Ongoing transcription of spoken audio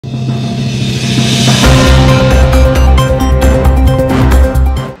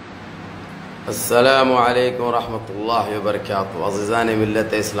अस्सलामु अलैकुम रहमतुल्लाहि व बरकातुहू। अज़ीज़ान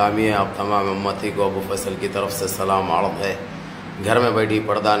मिल्लत इस्लामिया, आप तमाम उम्मती को अबू फैसल की तरफ से सलाम अर्ज़ है। घर में बैठी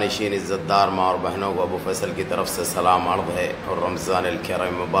पर्दा नशीन इज़्ज़तदार माँ और बहनों को अबू फैसल की तरफ से सलाम अर्ज़ है। और रमज़ान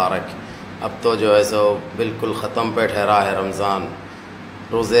अल-करीम मुबारक अब तो जो है सो बिल्कुल ख़त्म पे ठहरा है रमज़ान।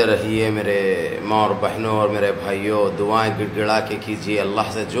 रोज़े रहिए मेरे माँ और बहनों और मेरे भाइयों, दुआएँ गिड़गिड़ा के कीजिए।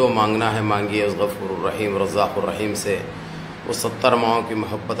 अल्लाह से जो मांगना है मांगिए, उस गफ़ूरुर रहीम रज़्ज़ाक़ुर रहीम से, उस 70 माहों की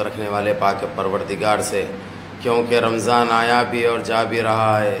मोहब्बत रखने वाले पाक परवरदिगार से। क्योंकि रमज़ान आया भी और जा भी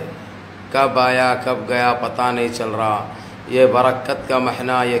रहा है, कब आया कब गया पता नहीं चल रहा। ये बरक़त का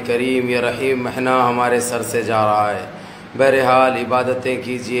महीना, ये करीम ये रहीम महीना हमारे सर से जा रहा है। बहरहाल इबादतें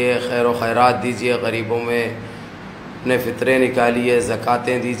कीजिए, खैर व खैरात दीजिए, गरीबों में अपने फ़ितरे निकालिए,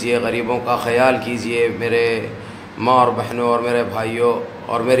 ज़कातें दीजिए, गरीबों का ख़याल कीजिए। मेरे माँ और बहनों और मेरे भाइयों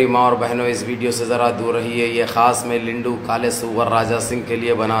और मेरी माँ और बहनों, इस वीडियो से ज़रा दूर रहिए। ये ख़ास मैं लिंडू काले सुअर राजा सिंह के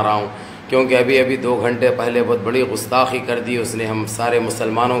लिए बना रहा हूँ, क्योंकि अभी 2 घंटे पहले बहुत बड़ी गुस्ताखी कर दी उसने। हम सारे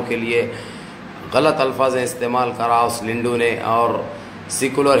मुसलमानों के लिए गलत अल्फाज इस्तेमाल करा उस लिंडू ने, और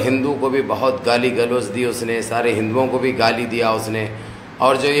सेकुलर हिंदू को भी बहुत गाली गलौज दी उसने, सारे हिंदुओं को भी गाली दिया उसने।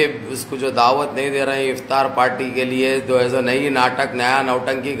 और जो ये उसको जो दावत नहीं दे रहे हैं इफ्तार पार्टी के लिए, जो ऐसा नई नाटक नया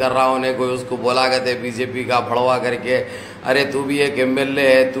नौटंकी कर रहा होने, कोई उसको बोला करते बीजेपी का भड़वा करके, अरे तू भी एक एमएलए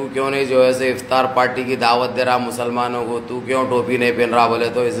है, तू क्यों नहीं जो है इफ्तार पार्टी की दावत दे रहा मुसलमानों को, तू क्यों टोपी नहीं पहन रहा। बोले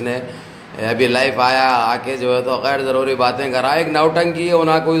तो इसने अभी लाइफ आया आके जो है तो गैर ज़रूरी बातें करा। एक नौटंकी है,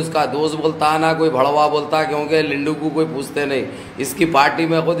 ना कोई उसका दोस्त बोलता ना कोई भड़वा बोलता, क्योंकि लिंडू को कोई पूछते नहीं। इसकी पार्टी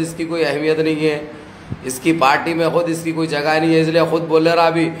में खुद इसकी कोई अहमियत नहीं है, इसकी पार्टी में खुद इसकी कोई जगह नहीं है। इसलिए खुद बोले रहा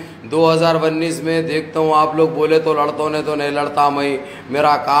अभी 2019 में देखता हूँ आप लोग बोले तो लड़तों ने तो नहीं लड़ता, मैं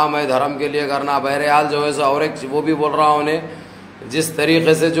मेरा काम है धर्म के लिए करना। बहरहाल जो है सो और एक वो भी बोल रहा हूँ उन्हें, जिस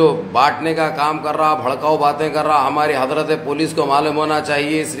तरीके से जो बांटने का काम कर रहा, भड़काऊ बातें कर रहा, हमारी हजरत पुलिस को मालूम होना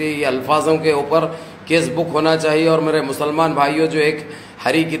चाहिए। इसलिए ये अल्फाजों के ऊपर केस बुक होना चाहिए। और मेरे मुसलमान भाइयों, जो एक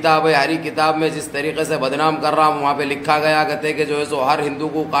हरी किताब है, हरी किताब में जिस तरीके से बदनाम कर रहा हूँ, वहाँ पे लिखा गया कहते कि जो है सो हर हिंदू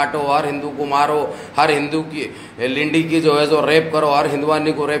को काटो, हर हिंदू को मारो, हर हिंदू की लिंडी की जो है सो रेप करो, हर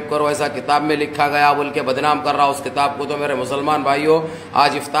हिंदुआनी को रेप करो, ऐसा किताब में लिखा गया बोल के बदनाम कर रहा उस किताब को। तो मेरे मुसलमान भाइयों,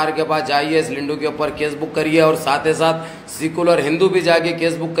 आज इफ्तार के बाद जाइए इस लिंडू के ऊपर केस बुक करिए, और साथ ही साथ सेकुलर हिंदू भी जाके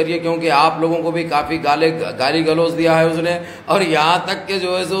केस बुक करिए, क्योंकि आप लोगों को भी काफ़ी गाली गलौज दिया है उसने। और यहाँ तक के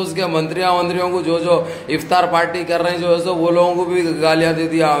जो है सो उसके मंत्रियों को जो इफ्तार पार्टी कर रहे हैं जो है सो, वो लोगों को भी गालियाँ दे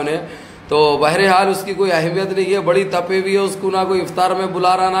दिया उन्हें। तो बहरहाल उसकी कोई अहमियत नहीं है, बड़ी तपे भी है उसको, ना कोई इफ्तार में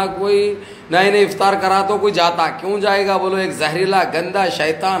बुला रहा, ना कोई नहीं इफ्तार करा तो कोई जाता क्यों जाएगा। बोलो एक जहरीला गंदा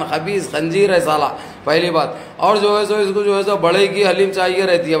शैतान खबीस खंजीर है साला, पहली बात। और जो है सो इसको जो है सो बड़े की हलीम चाहिए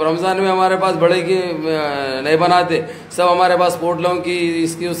रहती है। अब रमज़ान में हमारे पास बड़े की नहीं बनाते, सब हमारे पास पोटलों की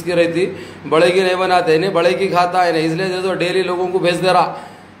इसकी उसकी रहती, बड़े की नहीं बनाते, नहीं बड़े की खाता है नहीं। इसलिए जो है डेली लोगों को भेज दे रहा,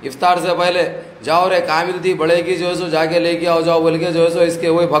 इफ्तार से पहले जाओ रे कामिल थी बड़े की जो है सो जाके लेके आओ जाओ बोल के जो है सो इसके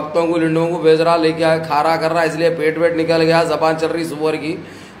वही भक्तों को लिंडों को भेज रहा, लेके आया खा रहा कर रहा। इसलिए पेट निकल गया, जबान चल रही सुअर की।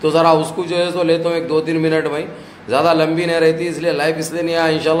 तो ज़रा उसको जो है सो लेता हूँ 1-2-3 मिनट में, ज़्यादा लंबी नहीं रहती, इसलिए लाइव इसलिए नहीं आया।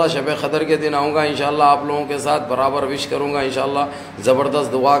 इंशाल्लाह शब क़दर के दिन आऊँगा, इंशाल्लाह आप लोगों के साथ बराबर विश करूँगा, इंशाल्लाह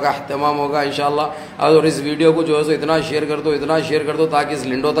ज़बरदस्त दुआ का अहतमाम होगा इंशाल्लाह। और इस वीडियो को जो है सो इतना शेयर कर दो, इतना शेयर कर दो, ताकि इस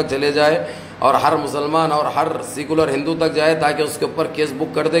लिंडो तक चले जाए और हर मुसलमान और हर सेकुलर हिंदू तक जाए, ताकि उसके ऊपर केस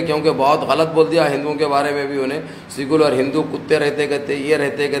बुक कर दे। क्योंकि बहुत गलत बोल दिया हिंदुओं के बारे में भी उन्हें, सेकुलर हिंदू कुत्ते रहते कहते, ये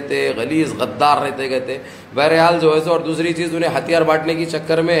रहते कहते, गलीज गद्दार रहते कहते। बहरहाल जो है सो, और दूसरी चीज़ उन्हें हथियार बांटने की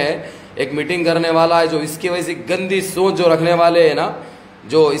चक्कर में है, एक मीटिंग करने वाला है जो इसके वैसी गंदी सोच जो रखने वाले हैं ना,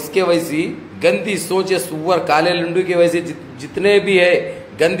 जो इसके वैसी गंदी सोच है, सुअर काले लिंडू के वैसे जितने भी है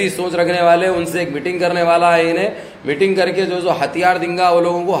गंदी सोच रखने वाले, उनसे एक मीटिंग करने वाला है। इन्हें मीटिंग करके जो है सो हथियार देंगे, वो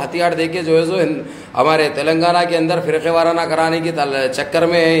लोगों को हथियार देके जो है सो हमारे तेलंगाना के अंदर फिरके वाराना कराने की चक्कर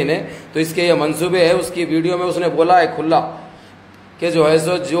में है इन्हें। तो इसके ये मंसूबे है। उसकी वीडियो में उसने बोला है खुला कि जो है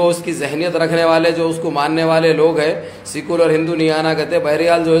सो जो उसकी जहनीत रखने वाले, जो उसको मानने वाले लोग हैं, सेकुलर हिंदू नहीं आना कहते।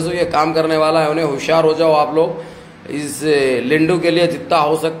 बहरहाल जो है सो ये काम करने वाला है, उन्हें होशियार हो जाओ आप लोग। इस लिंडू के लिए जितना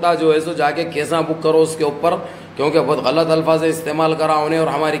हो सकता जो है सो जाके केसा बुक करो उसके ऊपर, क्योंकि बहुत गलत अल्फाज इस्तेमाल करा उन्हें। और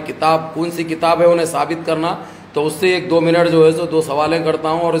हमारी किताब कौन सी किताब है उन्हें साबित करना। तो उससे 1-2 मिनट जो है सो 2 सवालें करता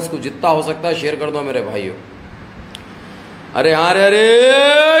हूँ, और इसको जितना हो सकता है शेयर कर दो मेरे भाइयों। अरे हाँ रे,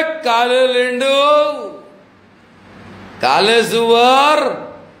 अरे काले लिंडू काले सुअर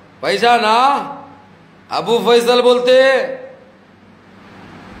पहचाना, अबू फैसल बोलते,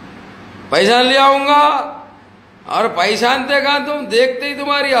 पहचान लिया आऊंगा। और पहचानते कहा तुम, देखते ही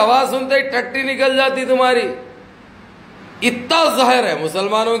तुम्हारी आवाज सुनते ही टट्टी निकल जाती तुम्हारी। इतना जहर है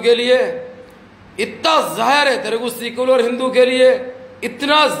मुसलमानों के लिए, इतना जहर है तेरे को सेकुलर हिंदू के लिए,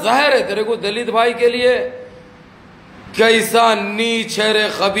 इतना जहर है तेरे को दलित भाई के लिए। कैसा नीच है रे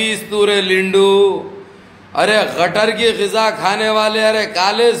खबीस तू रे लिंडू। अरे गटर की ग़िज़ा खाने वाले, अरे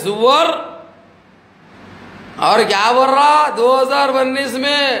काले सुअर। और क्या बोल रहा 2019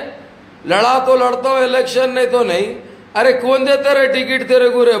 में लड़ा तो लड़ता हूं इलेक्शन, नहीं तो नहीं। अरे कौन देते रे टिकट तेरे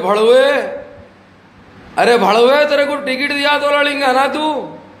को रे भड़वे? अरे भड़वे तेरे को टिकट दिया तो लड़ेंगे ना तू।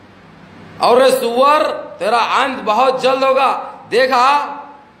 और रे सुअर तेरा अंत बहुत जल्द होगा। देखा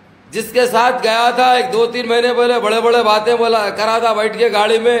जिसके साथ गया था एक 2-3 महीने पहले, बड़े बड़े बातें बोला करा था बैठ के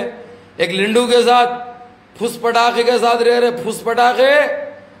गाड़ी में, एक लिंडू के साथ, फुस पटाखे के साथ रहे फुस पटाखे,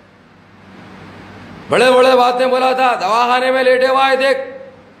 बड़े बड़े बातें बोला था, दवाखाने में लेटे हुआ है। देख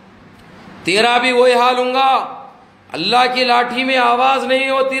तेरा भी वही हाल होगा। अल्लाह की लाठी में आवाज नहीं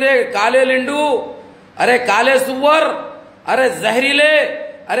होती रे काले लिंडू। अरे काले सुअर, अरे जहरीले,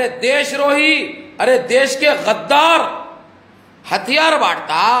 अरे देशद्रोही, अरे देश के गद्दार, हथियार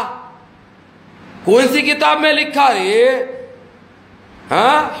बांटता। कौन सी किताब में लिखा रे?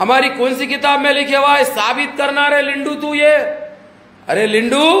 हाँ, हमारी कौन सी किताब में लिखे हुआ है? साबित करना रे लिंडू तू ये। अरे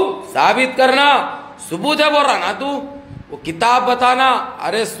लिंडू साबित करना, सबूत है बोल रहा ना तू, वो किताब बताना।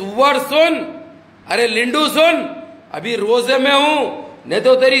 अरे सुअर सुन, अरे लिंडू सुन, अभी रोजे में हूं, नहीं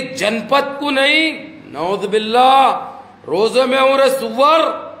तो तेरी जनपद को नहीं, नौज़ बिल्लाह, रोजे में हूं रे सुअर,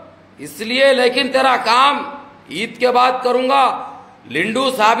 इसलिए। लेकिन तेरा काम ईद के बाद करूंगा। लिंडू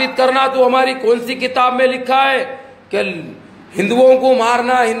साबित करना तू हमारी कौन सी किताब में लिखा है कि हिंदुओं को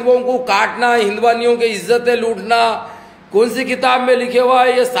मारना, हिंदुओं को काटना, हिंदुवानियों की इज्जतें लूटना, कौन सी किताब में लिखे हुआ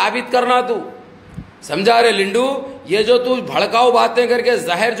है ये साबित करना तू। समझा रे लिंडू? ये जो तू भड़काऊ बातें करके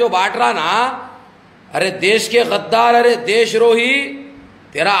जहर जो बांट रहा ना, अरे देश के गद्दार, अरे देशद्रोही,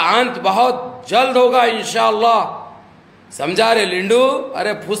 तेरा अंत बहुत जल्द होगा इंशाअल्लाह। समझा रे लिंडू?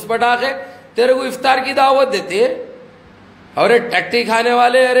 अरे फुस पटाखे तेरे को इफ्तार की दावत देते, अरे टट्टी खाने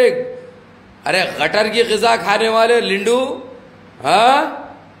वाले, अरे गटर की ग़िज़ा खाने वाले लिंडू। हाँ,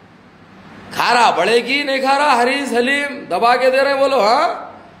 खा रहा बढ़ेगी नहीं खा रहा, हरीस हलीम दबा के दे रहे बोलो। हाँ,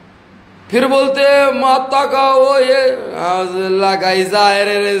 फिर बोलते माता का वो ये अल्लाह का ईसा है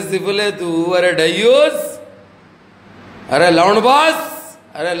रे सिफले तू, अरे डयूस, अरे लौंडबाज,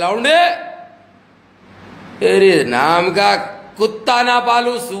 अरे लौंडे, तेरे नाम का कुत्ता ना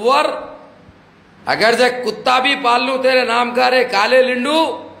पालू सुअर, अगर से कुत्ता भी पाल लूं तेरे नाम का रे काले लिंडू,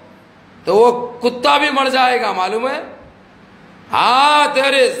 तो वो कुत्ता भी मर जाएगा मालूम है। हाँ,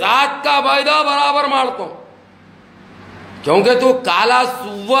 तेरे जात का वायदा बराबर मारता हूं, क्योंकि तू काला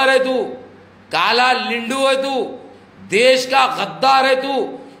सुअर है, तू काला लिंडू है, तू देश का गद्दार है, तू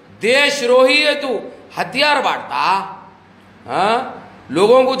देशद्रोही है, तू हथियार बांटता। हाँ,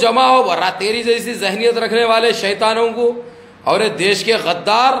 लोगों को जमा हो भरा तेरी जैसी जहनियत रखने वाले शैतानों को, और देश के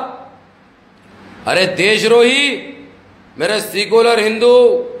गद्दार, अरे देशद्रोही। मेरे सेकुलर हिंदू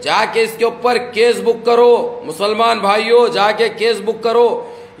जाके इसके ऊपर केस बुक करो, मुसलमान भाइयों जाके केस बुक करो,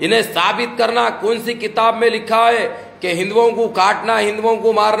 इन्हें साबित करना कौन सी किताब में लिखा है कि हिंदुओं को काटना, हिंदुओं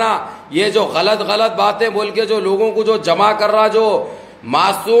को मारना। ये जो गलत गलत बातें बोल के जो लोगों को जो जमा कर रहा, जो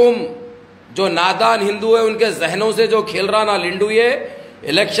मासूम जो नादान हिंदू है उनके जहनों से जो खेल रहा ना लिंडू ये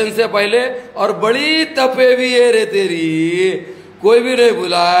इलेक्शन से पहले, और बड़ी तपे भी है रे तेरी, कोई भी नहीं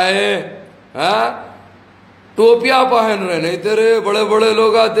बुलाए। हाँ, टोपियां पहन रहे नहीं तेरे बड़े बड़े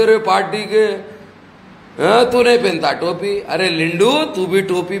लोग तेरे पार्टी के। हाँ, तू नहीं पहनता टोपी? अरे लिंडू तू भी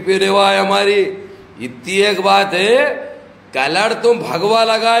टोपी पहने हुआ है हमारी। इतनी एक बात है, कलर तुम भगवा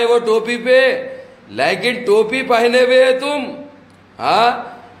लगाए वो टोपी पे, लेकिन टोपी पहने हुए है तुम। हाँ,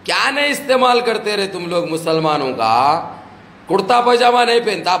 क्या नहीं इस्तेमाल करते रहे तुम लोग मुसलमानों का? कुर्ता पैजामा नहीं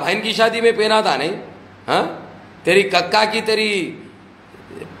पहनता, बहन की शादी में पहना था नहीं? हाँ, तेरी कक्का की, तेरी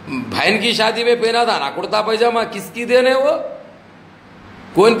बहन की शादी में पहना था ना कुर्ता पैजामा। किसकी देन है वो?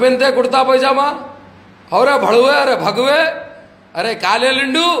 कौन पहनते कुर्ता पैजामा? और भड़वे, अरे भगवे, अरे काले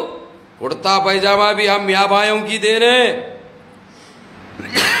लिंडू, कुर्ता पैजामा भी हम मियाँ भाइयों की देन है।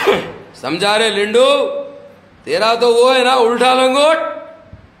 समझा रे लिंडू? तेरा तो वो है ना उल्टा लंगोट,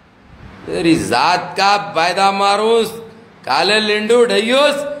 तेरी जात का वायदा मारूस काले लिंडू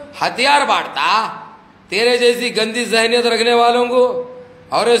ढयूस, हथियार बांटता तेरे जैसी गंदी जहनियत रखने वालों को।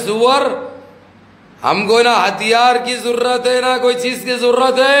 और सुअर, हमको ना हथियार की जरूरत है ना कोई चीज की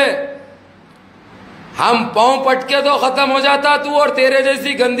जरूरत है, हम पांव पटके तो खत्म हो जाता तू और तेरे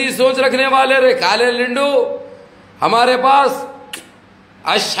जैसी गंदी सोच रखने वाले रे काले लिंडू। हमारे पास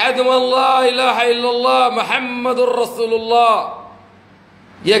अशहदु अल्ला इलाहा इल्लल्लाह मुहम्मदुर रसूलुल्लाह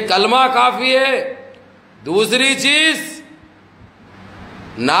ये कलमा काफी है। दूसरी चीज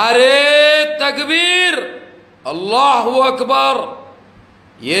नारे तकबीर, अल्लाहु अकबर,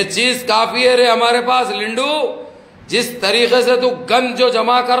 ये चीज काफी है रे हमारे पास लिंडू। जिस तरीके से तू गंद जो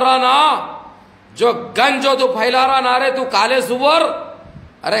जमा कर रहा ना, जो गन जो तू फैला रहा नारे, तू काले सुअर,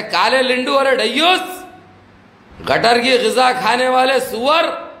 अरे काले लिंडू, अरे डैयूस, गटर की ग़िज़ा खाने वाले सुअर,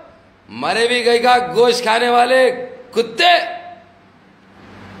 मरे भी गई का गोश्त खाने वाले कुत्ते।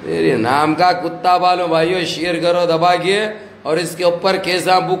 मेरे नाम का कुत्ता बालो भाइयों, शेयर करो दबा के और इसके ऊपर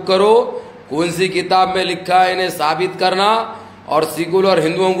केसा बुक करो। कौन सी किताब में लिखा है इन्हें साबित करना, और सिकुलर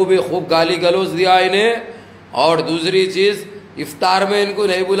हिंदुओं को भी खूब गाली गलौज दिया इन्हें। और दूसरी चीज, इफ्तार में इनको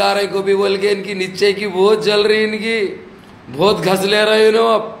नहीं बुला रहे को भी बोल के इनकी नीचे की बहुत जल रही, इनकी बहुत घस ले रहे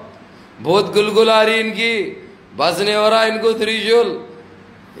इन्हों, बहुत गुलगुल आ रही इनकी, बस नहीं हो रहा इनको त्रिशूल।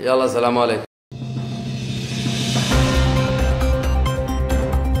 या अल्लाह, सलाम अलैकुम।